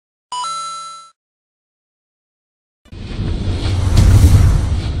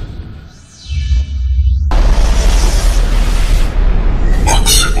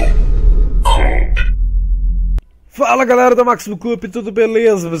Fala galera do Max do Clube, tudo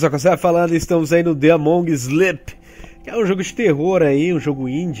beleza? Você vai falando, estamos aí no The Among Sleep, que é um jogo de terror aí, um jogo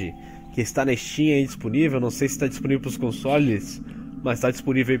indie, que está na Steam aí disponível. Não sei se está disponível para os consoles, mas está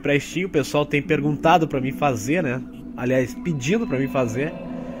disponível aí para Steam. O pessoal tem perguntado para mim fazer, né? Aliás, pedindo para mim fazer.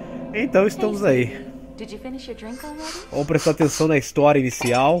 Então estamos aí. Vamos prestar atenção na história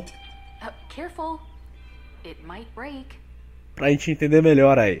inicial, pra gente entender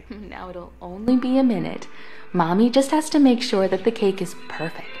melhor aí. Now it'll only be a minute. Mommy just has to make sure that the cake is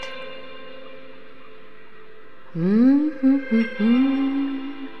perfect.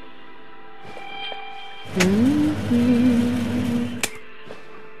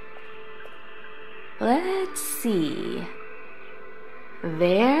 Let's see.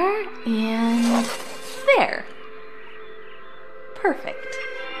 There and there. Perfect.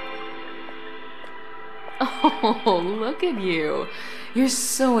 Oh, look at you. You're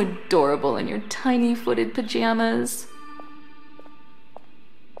so adorable in your tiny-footed pajamas.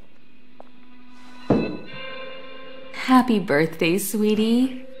 Happy birthday,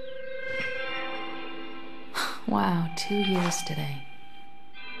 sweetie. Wow, 2 years today.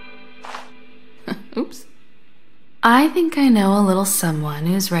 Oops. I think I know a little someone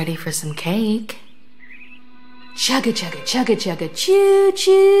who's ready for some cake. Chugga chugga chugga chugga choo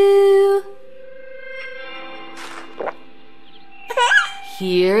choo.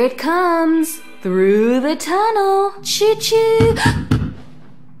 Here it comes, through the tunnel, choo-choo.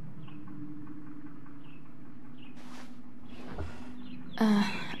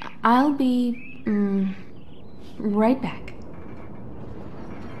 I'll be right back.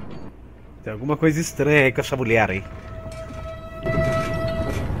 Tem alguma coisa estranha aí com essa mulher, hein?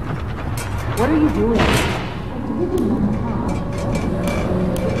 What are you doing?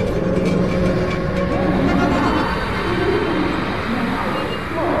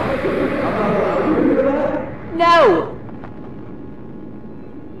 No!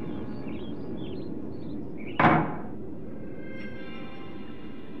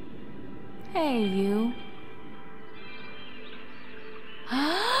 Hey, you.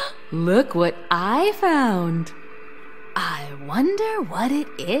 Look what I found. I wonder what it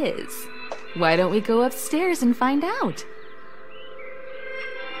is. Why don't we go upstairs and find out?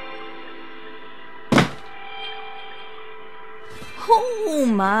 Oh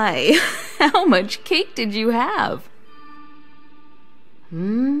my! How much cake did you have?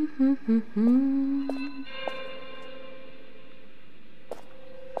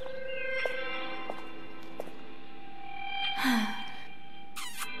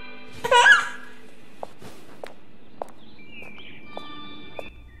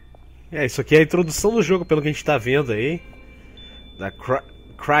 Isso aqui é a introdução do jogo, pelo que a gente tá vendo aí, da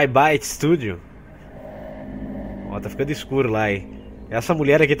Crybyte Studio. Ó, tá ficando escuro lá, hein? Essa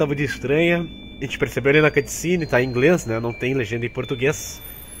mulher aqui tá muito estranha. A gente percebeu ali na cutscene, tá em inglês, né? Não tem legenda em português.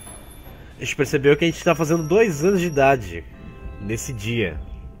 A gente percebeu que a gente tá fazendo 2 anos de idade nesse dia.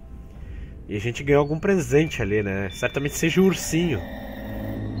 E a gente ganhou algum presente ali, né? Certamente seja o ursinho.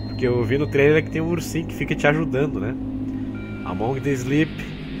 Porque eu vi no trailer que tem um ursinho que fica te ajudando, né? Among the Sleep.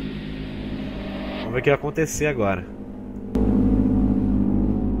 Vamos ver o que vai acontecer agora.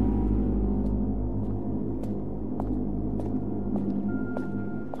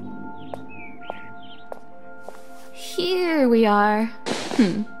 Here we are.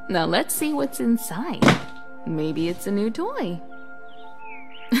 Now let's see what's inside. Maybe it's a new toy.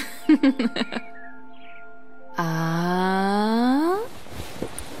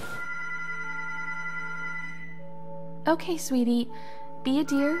 Okay, sweetie. Be a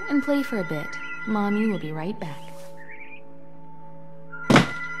dear and play for a bit. Mommy will be right back.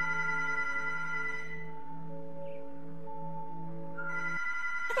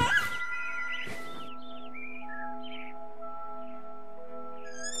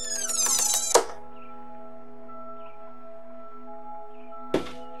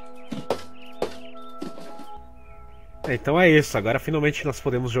 Então é isso, agora finalmente nós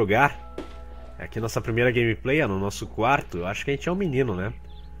podemos jogar. Aqui nossa primeira gameplay, no nosso quarto. Eu acho que a gente é um menino, né?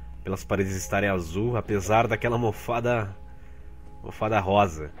 Pelas paredes estarem azul, apesar daquela mofada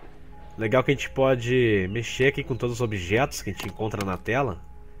rosa. Legal que a gente pode mexer aqui com todos os objetos que a gente encontra na tela.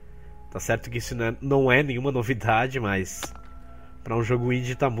 Tá certo que isso não é nenhuma novidade, mas para um jogo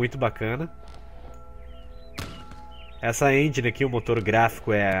indie tá muito bacana. Essa engine aqui, o motor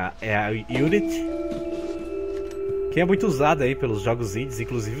gráfico é a Unity, que é muito usada aí pelos jogos indies,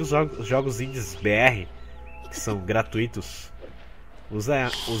 inclusive os jogos indies BR, que são gratuitos, usa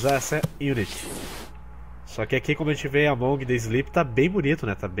essa Unity. Só que aqui, como a gente vê, Among the Sleep tá bem bonito,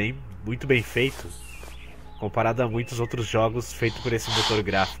 né? Tá muito bem feito, comparado a muitos outros jogos feitos por esse motor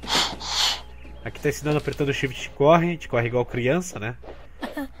gráfico. Aqui tá ensinando apertando o shift corre. A gente corre igual criança, né?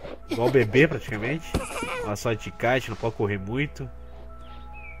 Igual bebê praticamente. Olha só, a gente cai, a gente não pode correr muito.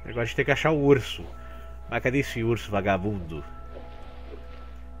 Agora a gente tem que achar o urso. Mas cadê esse urso vagabundo?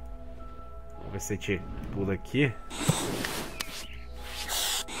 Vamos ver se a gente pula aqui.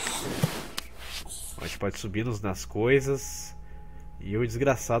 A gente pode subir nas coisas. E o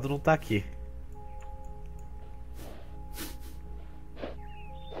desgraçado não tá aqui.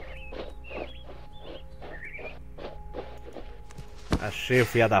 Achei o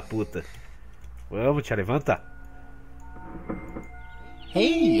filho da puta. Vamos, tia, levanta.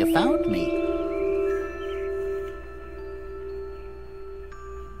 Hey, you found me.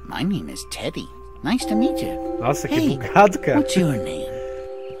 My name is Teddy. Nice to meet you. Nossa, que bugado, cara. What's your name?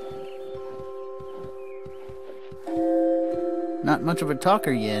 Not much of a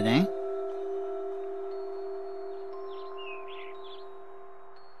talker yet, eh?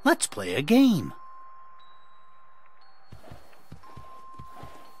 Let's play a game.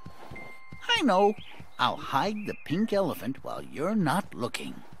 I know. I'll hide the pink elephant while you're not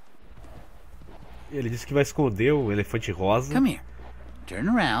looking. Ele disse que vai esconder o elefante rosa. Come here. Turn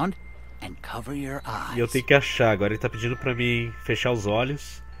around and cover your eyes. E eu tenho que achar. Agora ele tá pedindo pra mim fechar os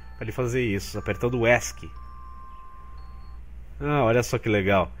olhos pra ele fazer isso, apertando o ESC. Ah, olha só que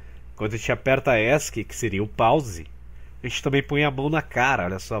legal. Quando a gente aperta ESC, que seria o pause, a gente também põe a mão na cara,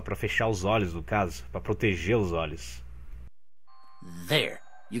 olha só, pra fechar os olhos, no caso, pra proteger os olhos. There.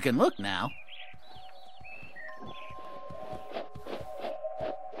 You can look now.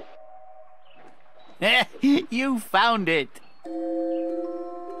 You found it.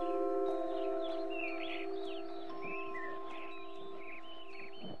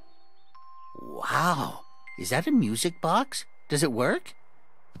 Wow. Is that a music box? Does it work?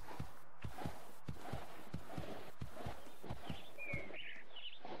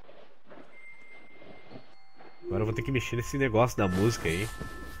 Agora eu vou ter que mexer nesse negócio da música aí.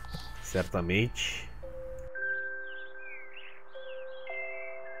 Certamente.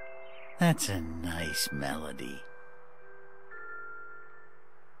 That's a nice melody.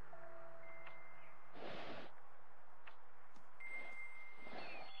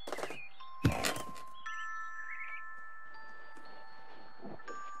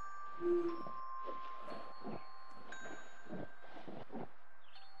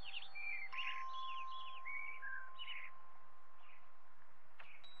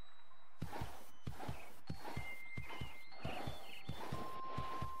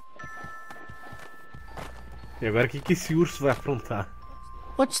 E agora o que esse urso vai aprontar?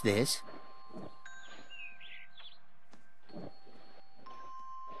 What's this?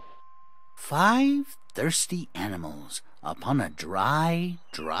 Five thirsty animals upon a dry,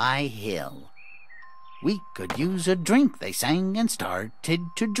 dry hill. We could use a drink, they sang, and started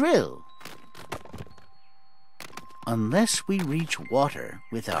to drill. Unless we reach water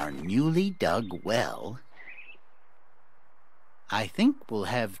with our newly dug well, I think we'll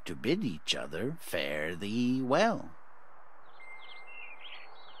have to bid each other fare thee well.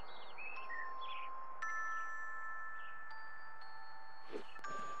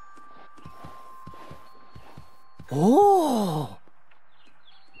 Oh!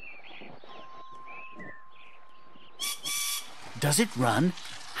 Does it run?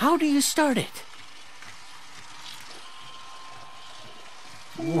 How do you start it?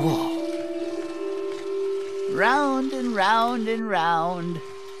 Whoa! Round and round and round.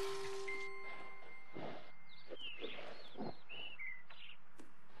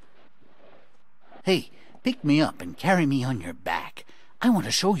 Hey, pick me up and carry me on your back. I want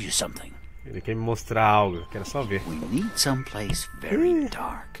to show you something. Ele quer me mostrar algo, quero só ver. We need someplace very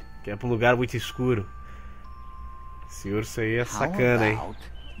dark. Quer ir pra um lugar muito escuro. Esse urso aí é sacana, hein? How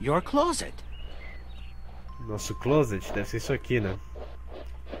about your closet? Nosso closet deve ser isso aqui, né?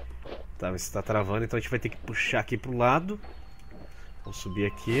 Tá, mas tá travando, então a gente vai ter que puxar aqui pro lado. Vamos subir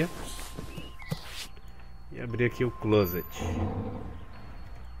aqui. E abrir aqui o closet.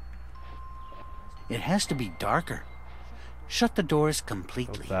 It has to be darker. Shut the doors Então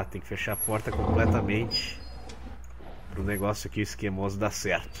completely. tá, tem que fechar a porta completamente pro negócio aqui esquemoso dar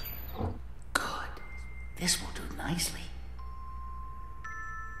certo. Good. This will do nicely.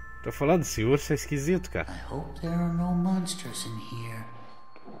 Tô falando, esse urso é esquisito, cara. I hope there are no monsters in here.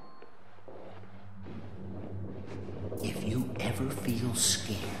 If you ever feel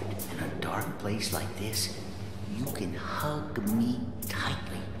scared in a dark place like this, you can hug me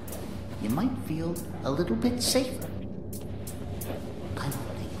tightly. You might feel a little bit safer. I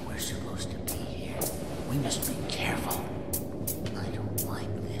don't think we're supposed to be here. We must be careful. I don't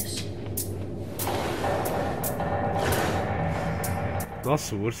like this.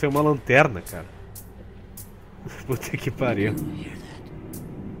 Nossa, o urso é uma lanterna, cara. Puta que pariu.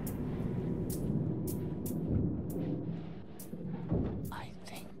 I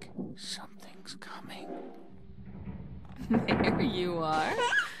think something's coming. There you are.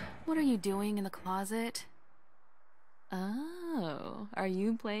 What are you doing in the closet? Oh, are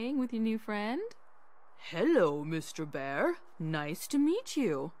you playing with your new friend? Hello, Mr. Bear. Nice to meet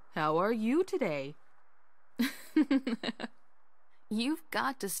you. How are you today? You've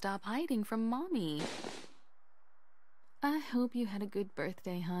got to stop hiding from Mommy. I hope you had a good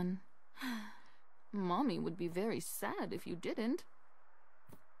birthday, hon. Mommy would be very sad if you didn't.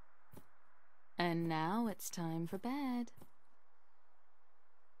 And now it's time for bed.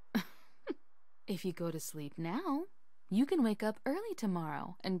 If you go to sleep now, you can wake up early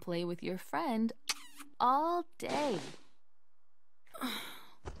tomorrow and play with your friend all day.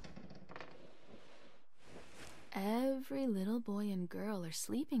 Every little boy and girl are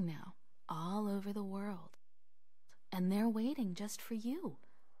sleeping now, all over the world. And they're waiting just for you.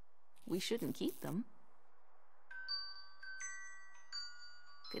 We shouldn't keep them.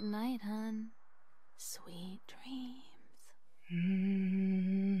 Good night, hon. Sweet dreams.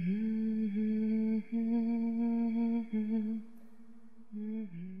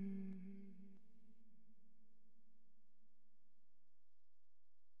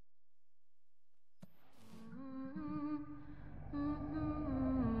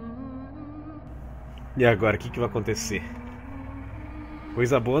 E agora, o que vai acontecer?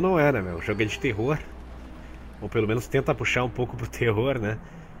 Coisa boa não é, né, meu? O jogo é de terror. Ou pelo menos tenta puxar um pouco pro terror, né?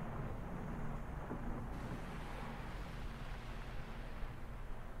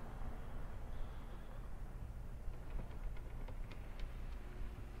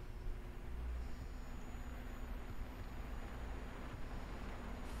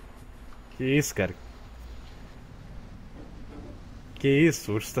 Que isso, cara? Que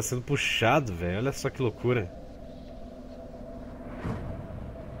isso? O urso tá sendo puxado, velho. Olha só que loucura.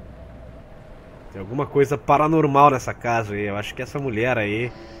 Tem alguma coisa paranormal nessa casa aí. Eu acho que essa mulher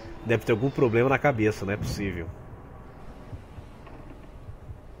aí deve ter algum problema na cabeça, não é possível.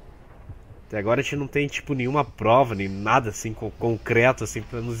 Até agora a gente não tem, tipo, nenhuma prova, nem nada assim concreto assim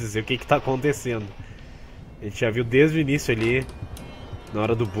pra nos dizer o que tá acontecendo. A gente já viu desde o início ali, na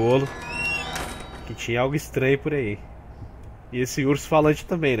hora do bolo, que tinha algo estranho por aí. E esse urso falante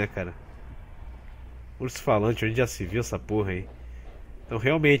também, né, cara? Urso falante, onde já se viu essa porra aí? Então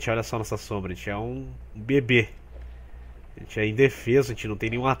realmente, olha só nossa sombra, a gente é um bebê. A gente é indefeso, a gente não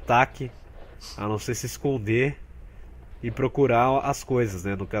tem nenhum ataque, a não ser se esconder e procurar as coisas,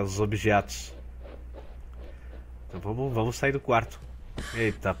 né? No caso, os objetos. Então vamos sair do quarto.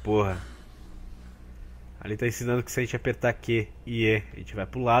 Eita porra. Ali tá ensinando que se a gente apertar Q e E, a gente vai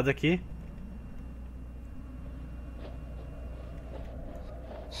pro lado aqui.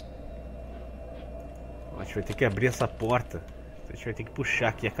 A gente vai ter que abrir essa porta. A gente vai ter que puxar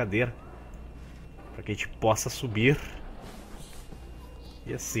aqui a cadeira para que a gente possa subir.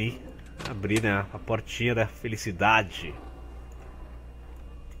 E assim abrir, né, a portinha da felicidade.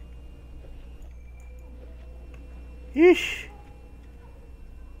 Ixi!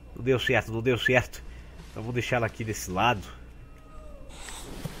 Não deu certo, não deu certo. Então vou deixar ela aqui desse lado.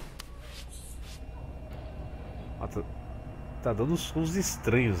 Ó, tá dando uns sons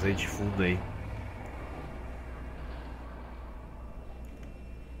estranhos aí de fundo aí.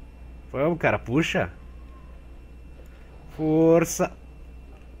 Vamos, cara, puxa. Força.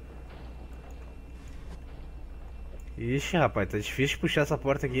 Ixi, rapaz, tá difícil de puxar essa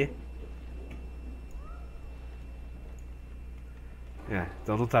porta aqui.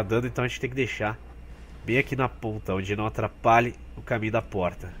 Então não tá dando, então a gente tem que deixar bem aqui na ponta, onde não atrapalhe o caminho da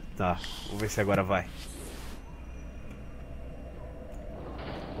porta. Tá, vamos ver se agora vai.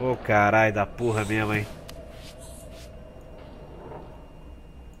 Ô, caralho da porra mesmo, hein.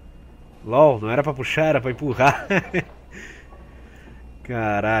 LOL, não era pra puxar, era pra empurrar.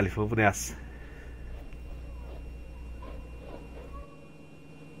 Caralho, vamos nessa.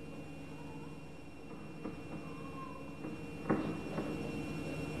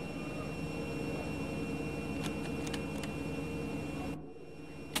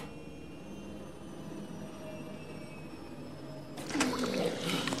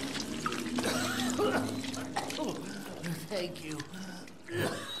 Thank you.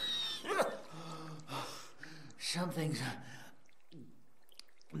 Something's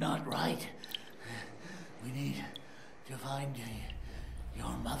not right. We need to find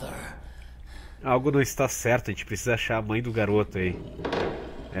your mother. Algo não está certo, a gente precisa achar a mãe do garoto aí.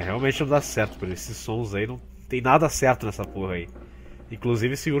 Realmente não dá certo, por esses sons aí não tem nada certo nessa porra aí.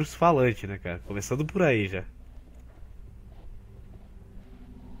 Inclusive esse urso falante, né, cara? Começando por aí já.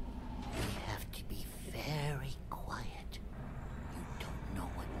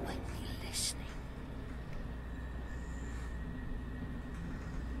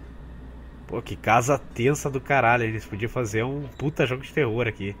 Pô, que casa tensa do caralho. Eles podiam fazer um puta jogo de terror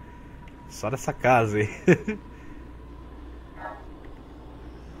aqui. Só nessa casa aí.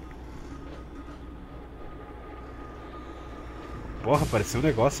 Porra, apareceu um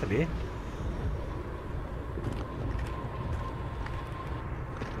negócio ali.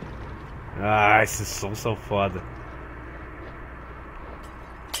 Ah, esses sons são foda.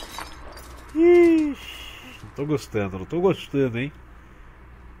 Ixi, não tô gostando, hein.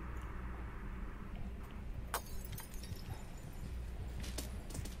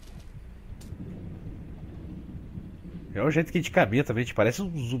 É o jeito que a gente caminha também, a gente parece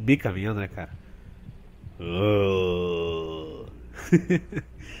um zumbi caminhando, né, cara?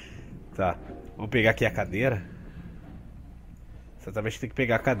 Tá, vamos pegar aqui a cadeira. Certamente tem que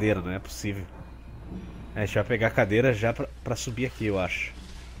pegar a cadeira, não é possível. A gente vai pegar a cadeira já pra subir aqui, eu acho.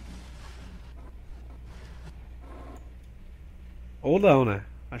 Ou não, né?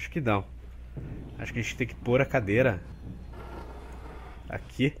 Acho que não. Acho que a gente tem que pôr a cadeira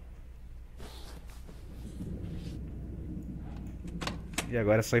aqui. E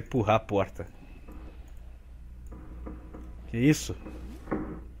agora é só empurrar a porta. Que isso?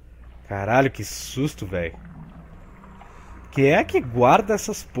 Caralho, que susto, velho. Quem é que guarda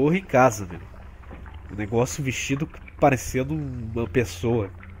essas porra em casa, velho? O negócio vestido parecendo uma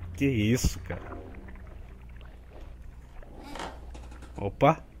pessoa. Que isso, cara?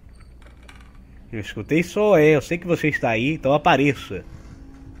 Opa. Eu escutei só, eu sei que você está aí, então apareça.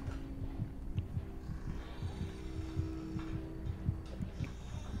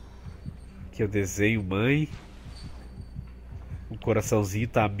 Aqui eu desenho mãe. O coraçãozinho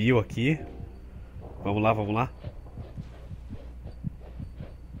tá 1000 aqui. Vamos lá, vamos lá.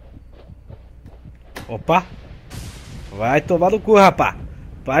 Opa! Vai tomar no cu, rapá!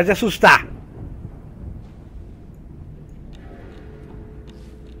 Para de assustar!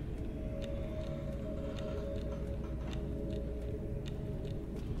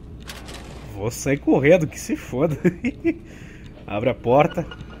 Vou sair correndo, que se foda. Abre a porta.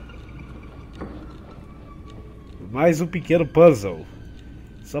 Mais um pequeno puzzle.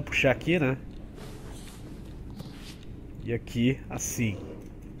 Só puxar aqui, né? E aqui, assim.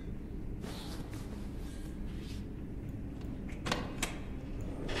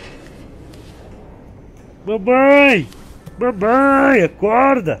 Mamãe! Mamãe,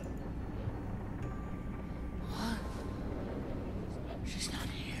 acorda!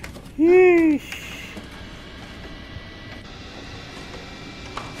 Ixi.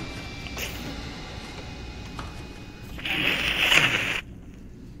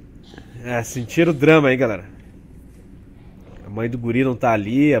 É, sentiram o drama aí, galera. A mãe do guri não tá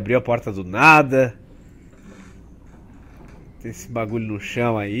ali, abriu a porta do nada. Tem esse bagulho no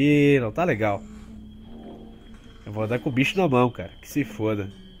chão aí, não tá legal. Eu vou andar com o bicho na mão, cara, que se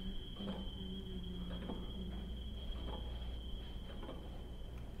foda.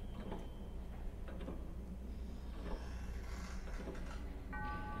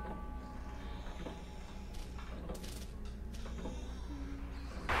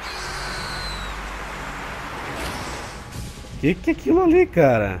 Que é aquilo ali,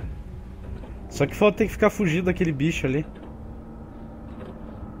 cara? Só que falta ter que ficar fugindo daquele bicho ali.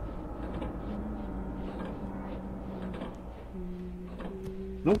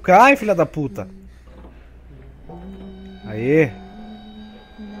 Não cai, filha da puta. Aê.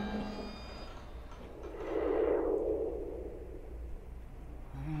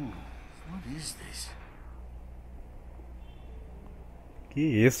 Que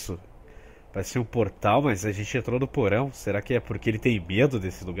isso? Parece um portal, mas a gente entrou no porão. Será que é porque ele tem medo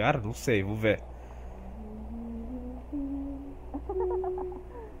desse lugar? Não sei, vamos ver.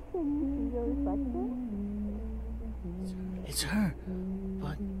 It's her,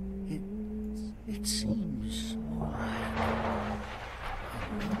 but it seems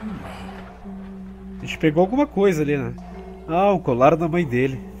A gente pegou alguma coisa ali, né? Ah, o colar da mãe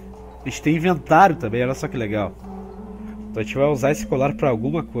dele. A gente tem inventário também, olha só que legal. Então a gente vai usar esse colar pra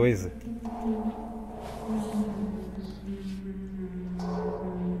alguma coisa.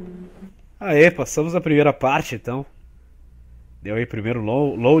 Aê, passamos a primeira parte então. Deu aí primeiro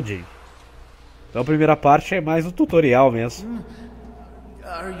loading. Então a primeira parte é mais um tutorial mesmo.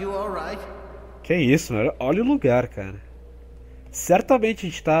 Are you alright? Que isso, mano? Olha o lugar, cara. Certamente a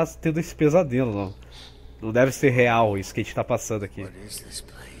gente tá tendo esse pesadelo, não. Não deve ser real isso que a gente tá passando aqui. What is this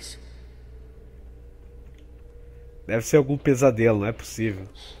place? Deve ser algum pesadelo, não é possível.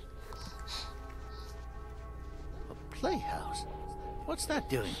 A playhouse? What's that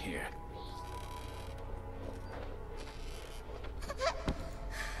doing here?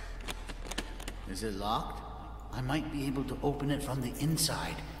 Is it locked? I might be able to open it from the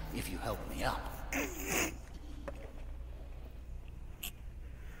inside. if you help me up.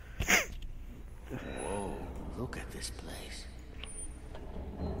 Whoa, look at this place.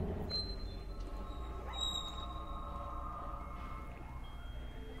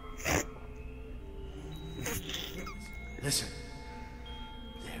 Listen.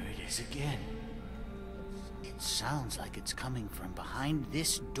 There it is again. It sounds like it's coming from behind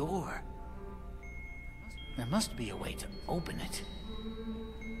this door. There must be a way to open it.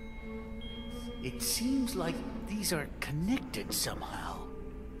 It seems like these are connected somehow.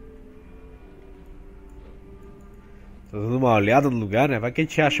 Tô dando uma olhada no lugar, né? Vai que a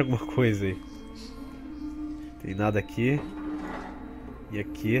gente acha alguma coisa aí. Tem nada aqui. E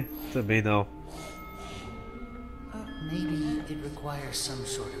aqui também não. Maybe it requires some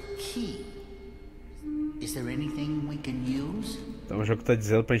sort of key. Is there anything we can use? Então o jogo tá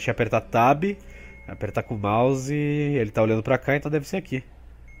dizendo pra gente apertar Tab, apertar com o mouse, ele tá olhando pra cá, então deve ser aqui.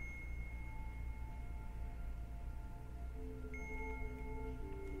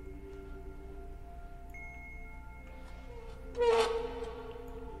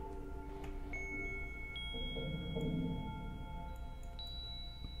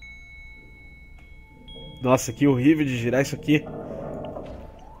 Nossa, que horrível de girar isso aqui.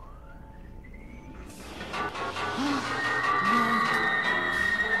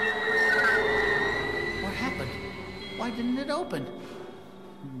 What happened? Why didn't it open?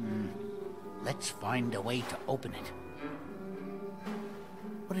 Let's find a way to open it.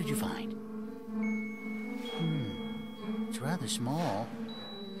 What did you find? It's rather small,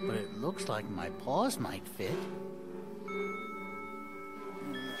 but it looks like my paws might fit.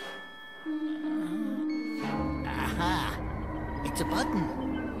 Aha! It's a button.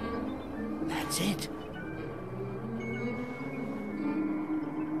 That's it.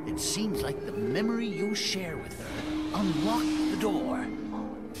 It seems like the memory you share with her unlocked the door.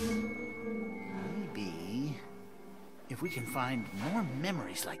 Maybe if we can find more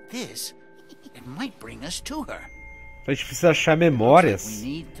memories like this, it might bring us to her. A gente precisa achar memórias We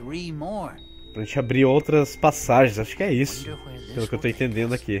need 3 more. pra gente abrir outras passagens. Acho que é isso, pelo que eu tô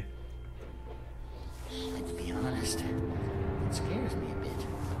entendendo aqui. To be honest, it scares me a bit.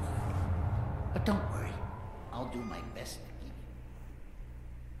 But don't worry, I'll do my best to keep it.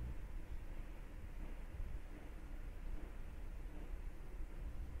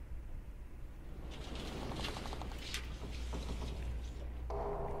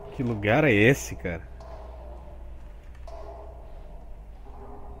 Que lugar é esse, cara?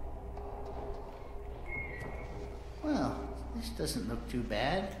 Well, this doesn't look too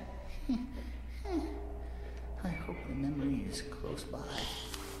bad. I hope the memory is close by.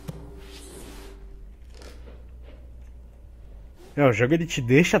 O jogo ele te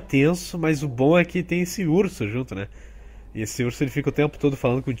deixa tenso, mas o bom é que tem esse urso junto, né? E esse urso ele fica o tempo todo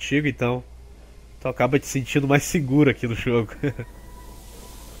falando contigo, então tu acaba te sentindo mais seguro aqui no jogo.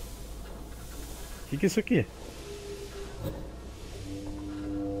 O que é isso aqui?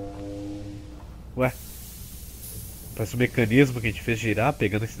 Ué? Parece um mecanismo que a gente fez girar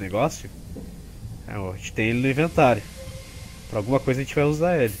pegando esse negócio. A gente tem ele no inventário. Pra alguma coisa a gente vai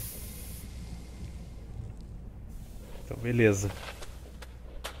usar ele. Então beleza.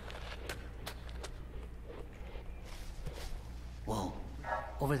 Whoa,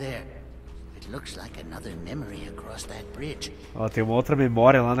 over there. It looks like another memory across that bridge. Ó, tem uma outra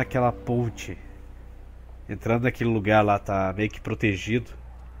memória lá naquela ponte. Entrando naquele lugar lá, tá meio que protegido.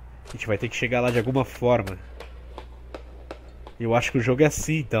 A gente vai ter que chegar lá de alguma forma. E eu acho que o jogo é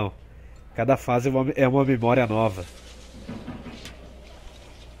assim, então. Cada fase é uma memória nova.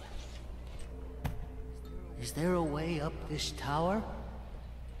 Is there a way up this tower?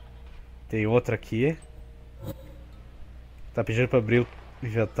 Tem outra aqui. Tá pedindo pra abrir o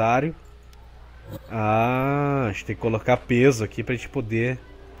inventário. Ah, a gente tem que colocar peso aqui pra gente poder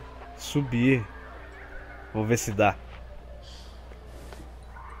subir. Vamos ver se dá.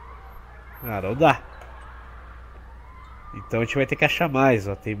 Ah, não dá. Então a gente vai ter que achar mais,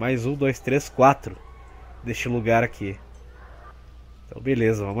 ó. Tem mais 1, 2, 3, 4 deste lugar aqui. Então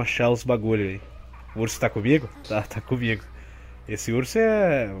beleza, vamos achar os bagulho aí. O urso tá comigo? Tá comigo. Esse urso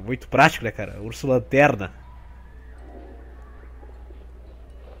é muito prático, né, cara? Urso lanterna.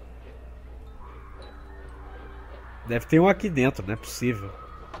 Deve ter um aqui dentro, não é possível.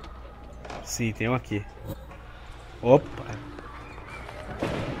 Sim, tem um aqui. Opa.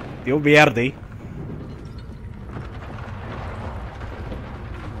 Deu merda, hein?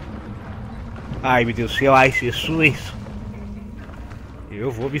 Ai, meu Deus do céu, ai, Chessuis.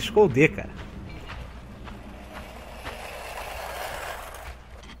 Eu vou me esconder, cara.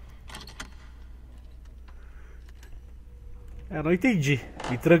 Eu não entendi.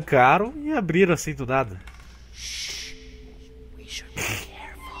 Me trancaram e abriram assim do nada.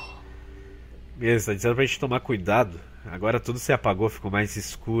 Beleza, tá dizendo pra gente tomar cuidado. Agora tudo se apagou, ficou mais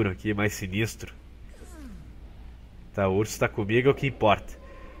escuro aqui, mais sinistro. Tá, o urso tá comigo, é o que importa.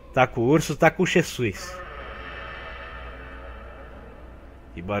 Tá com o urso, tá com o Chessuis.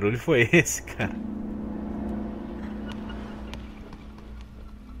 Que barulho foi esse, cara?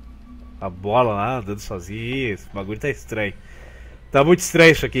 A bola lá andando sozinha. Esse bagulho tá estranho. Tá muito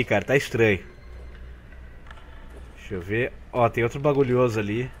estranho isso aqui, cara. Tá estranho. Deixa eu ver. Ó, tem outro bagulhoso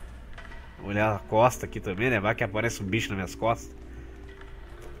ali. Vou olhar a costa aqui também, né? Vai que aparece um bicho nas minhas costas.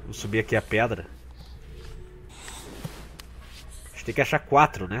 Vou subir aqui a pedra. A gente tem que achar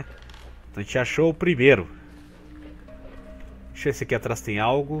 4, né? Então a gente achou o primeiro. Deixa eu ver se aqui atrás tem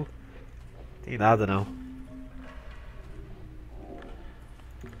algo. Tem nada não.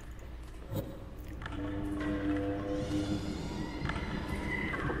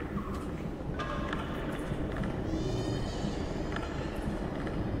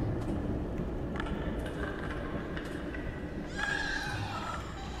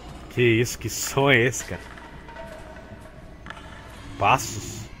 Que isso, que som é esse, cara?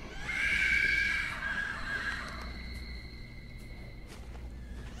 Passos?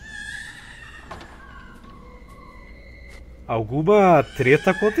 Alguma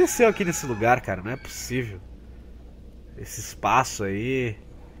treta aconteceu aqui nesse lugar, cara. Não é possível. Esse espaço aí,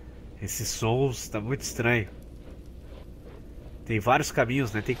 esses sons, tá muito estranho. Tem vários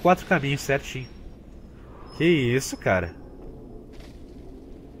caminhos, né? Tem 4 caminhos certinho. Que isso, cara?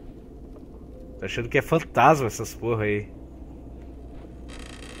 Tô achando que é fantasma essas porra aí.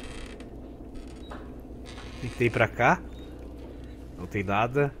 O que tem pra cá? Não tem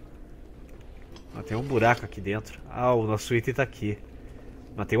nada. Ah, tem um buraco aqui dentro. Ah, o nosso item tá aqui.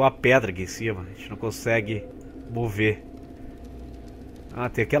 Mas tem uma pedra aqui em cima. A gente não consegue mover. Ah,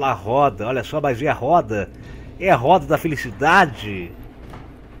 tem aquela roda. Olha só, mas é a roda. É a roda da felicidade.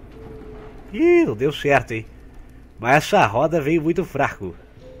 Ih, não deu certo, hein? Mas essa roda veio muito fraco.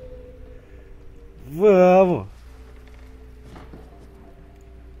 Vamos.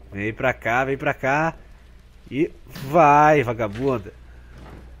 Vem pra cá, vem pra cá. E vai, vagabunda.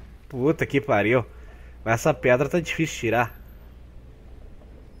 Puta que pariu. Mas essa pedra tá difícil de tirar.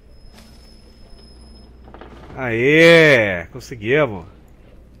 Aê, conseguimos.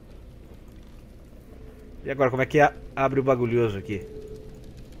 E agora, como é que abre o bagulhoso aqui?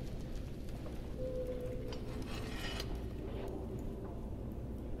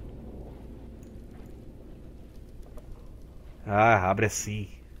 Ah, abre assim.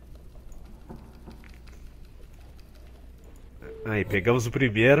 Aí, pegamos o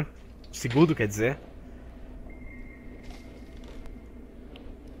primeiro. O segundo, quer dizer.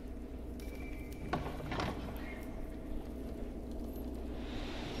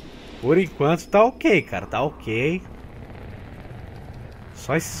 Por enquanto tá ok, cara. Tá ok.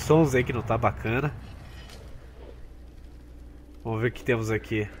 Só esses sons aí que não tá bacana. Vamos ver o que temos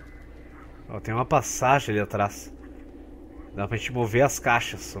aqui. Ó, tem uma passagem ali atrás. Dá pra gente mover as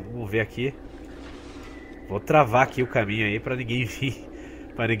caixas. Vamos mover aqui. Vou travar aqui o caminho aí pra ninguém vir.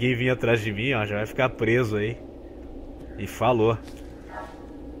 Pra ninguém vir atrás de mim, ó. Já vai ficar preso aí. E falou.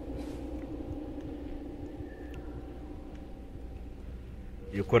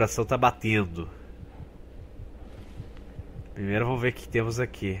 E o coração tá batendo. Primeiro vamos ver o que temos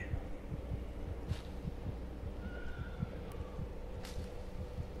aqui.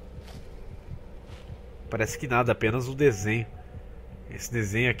 Parece que nada, apenas um desenho. Esse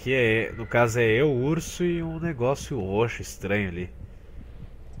desenho aqui é, no caso é eu, o urso e um negócio roxo estranho ali.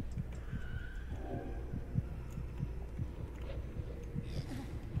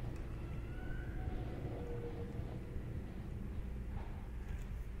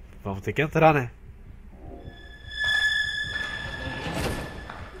 Vamos ter que entrar, né?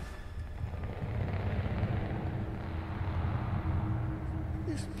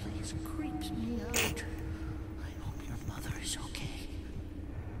 This place creeps me out. I hope your mother is okay.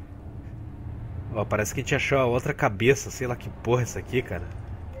 Ó, parece que a gente achou a outra cabeça, sei lá que porra é essa aqui, cara.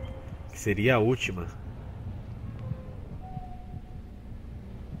 Que seria a última.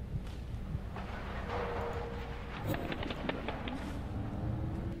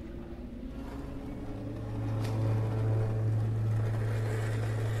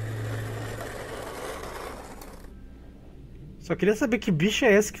 Só queria saber que bicho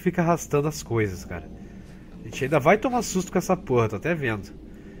é esse que fica arrastando as coisas, cara. A gente ainda vai tomar susto com essa porra, tô até vendo.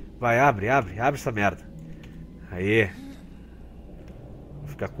 Vai, abre essa merda. Aí. Vou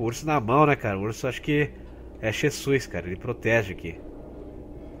ficar com o urso na mão, né, cara? O urso acho que é Chessuis, cara. Ele protege aqui.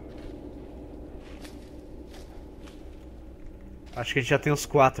 Acho que a gente já tem os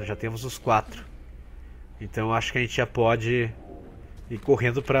 4, já temos os 4. Então acho que a gente já pode ir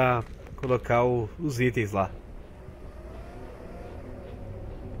correndo pra colocar os itens lá.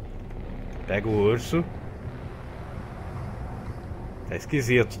 Pega o urso. Tá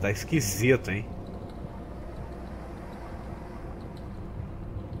esquisito, hein?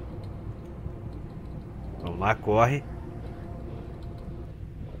 Vamos lá, corre.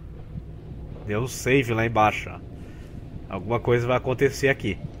 Deu um save lá embaixo, ó. Alguma coisa vai acontecer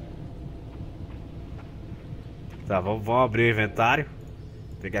aqui. Tá, vamos abrir o inventário.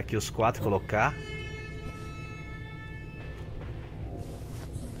 Pegar aqui os 4 e colocar.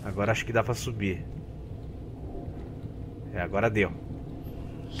 Agora acho que dá pra subir. É, agora deu.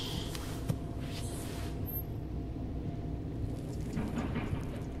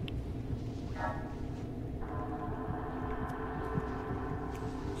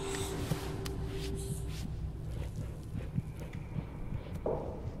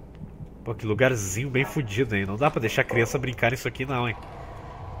 Pô, que lugarzinho bem fodido, hein? Não dá pra deixar a criança brincar nisso aqui não, hein?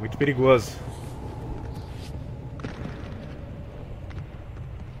 Muito perigoso.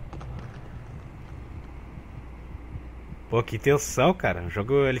 Pô, que tensão, cara. O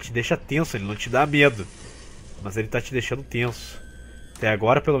jogo, ele te deixa tenso, ele não te dá medo. Mas ele tá te deixando tenso. Até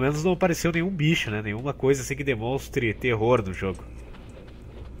agora, pelo menos, não apareceu nenhum bicho, né? Nenhuma coisa assim que demonstre terror no jogo.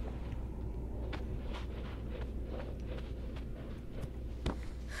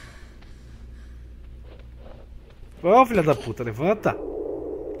 Ô, filha da puta, levanta!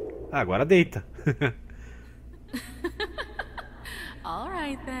 Ah, agora deita.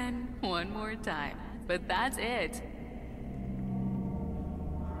 Alright then, one more time. But that's it.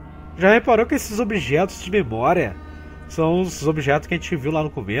 Já reparou que esses objetos de memória são os objetos que a gente viu lá no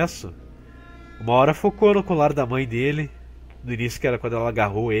começo? Uma hora focou no colar da mãe dele. No início, que era quando ela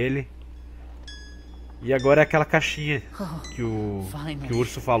agarrou ele. E agora é aquela caixinha que o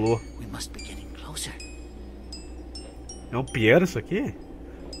urso falou. É um piano isso aqui?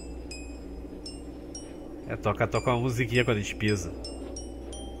 É, toca uma musiquinha quando a gente pisa.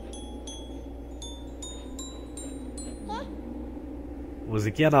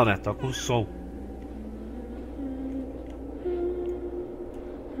 Musiquinha não, né? Toca um som.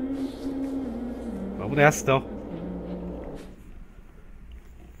 Vamos nessa então.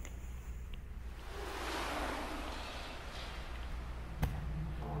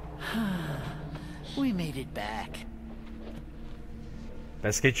 We made it back.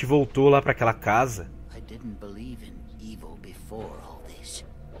 Parece que a gente voltou lá pra aquela casa. I didn't believe in evil before all this.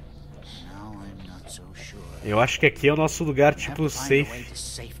 Now I'm not so sure. Eu acho que aqui é o nosso lugar, tipo,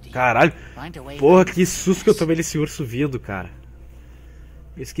 safe. Caralho. Porra, que susto que eu tomei nesse urso vindo, cara.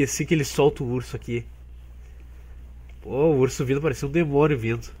 Eu esqueci que ele solta o urso aqui. Pô, o urso vindo parecia um demônio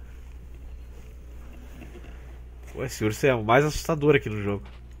vindo. Pô, esse urso é o mais assustador aqui no jogo.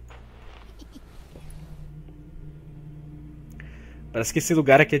 Parece que esse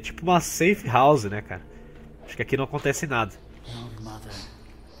lugar aqui é tipo uma safe house, né, cara? Acho que aqui não acontece nada. Oh, mother.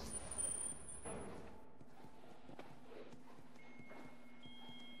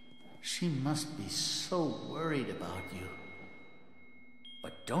 She must be so worried about you.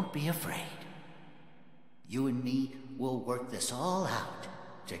 But don't be afraid. You and me will work this all out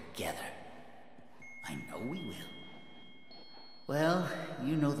together. I know we will. Well,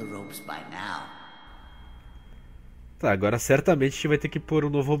 you know the ropes by now. Tá, agora certamente a gente vai ter que pôr um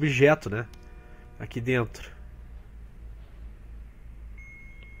novo objeto, né? Aqui dentro.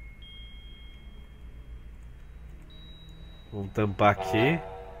 Vamos tampar aqui.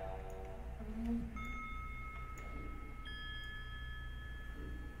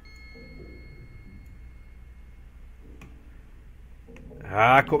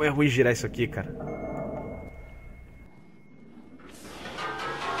 Ah, como é ruim girar isso aqui, cara.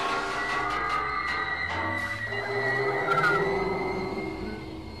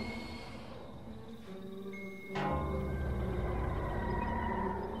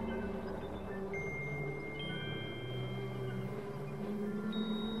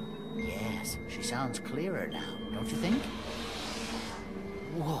 Yes, she sounds clearer now, don't you think?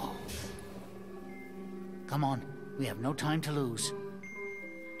 Whoa. Come on, we have no time to lose.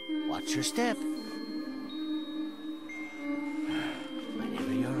 Watch your step.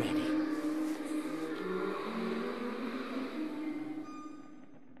 Whenever you're ready.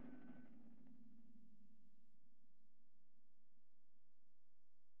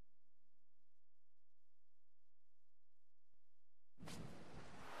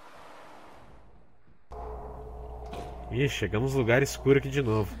 Ih, chegamos no lugar escuro aqui de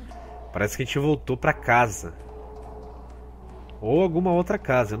novo. Parece que a gente voltou pra casa. Ou alguma outra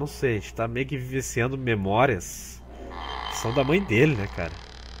casa, eu não sei. A gente tá meio que vivenciando memórias. mansão da mãe dele, né, cara?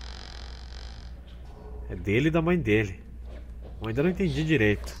 É dele e da mãe dele. Eu ainda não entendi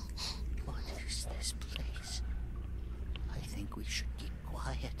direito. What is this place? I think we should keep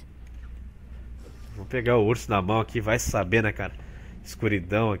quiet. Vou pegar o urso na mão aqui, vai saber, né, cara?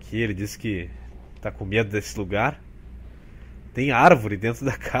 Escuridão aqui, ele disse que tá com medo desse lugar. Tem árvore dentro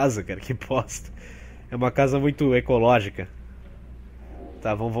da casa, cara, que bosta. É uma casa muito ecológica.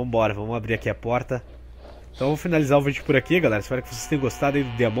 Tá, vamos embora, vamos abrir aqui a porta. Então vou finalizar o vídeo por aqui, galera. Espero que vocês tenham gostado aí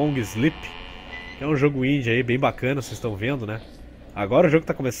do The Among Sleep, que é um jogo indie aí, bem bacana, vocês estão vendo, né? Agora o jogo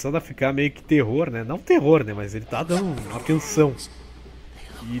tá começando a ficar meio que terror, né? Não terror, né? Mas ele tá dando uma atenção.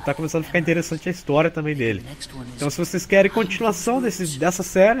 E tá começando a ficar interessante a história também dele. Então se vocês querem continuação dessa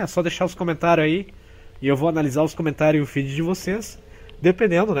série, é só deixar os comentários aí. E eu vou analisar os comentários e o feed de vocês.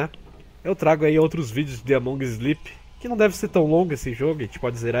 Dependendo, né? Eu trago aí outros vídeos de The Among Sleep, que não deve ser tão longo esse jogo. A gente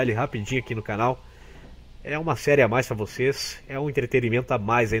pode zerar ele rapidinho aqui no canal. É uma série a mais pra vocês. É um entretenimento a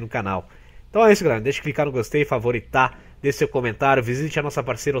mais aí no canal. Então é isso, galera. Deixa eu clicar no gostei, favoritar. Deixe seu comentário. Visite a nossa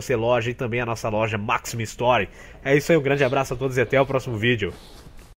parceira Loja e também a nossa loja Maximum Story. É isso aí, um grande abraço a todos e até o próximo vídeo.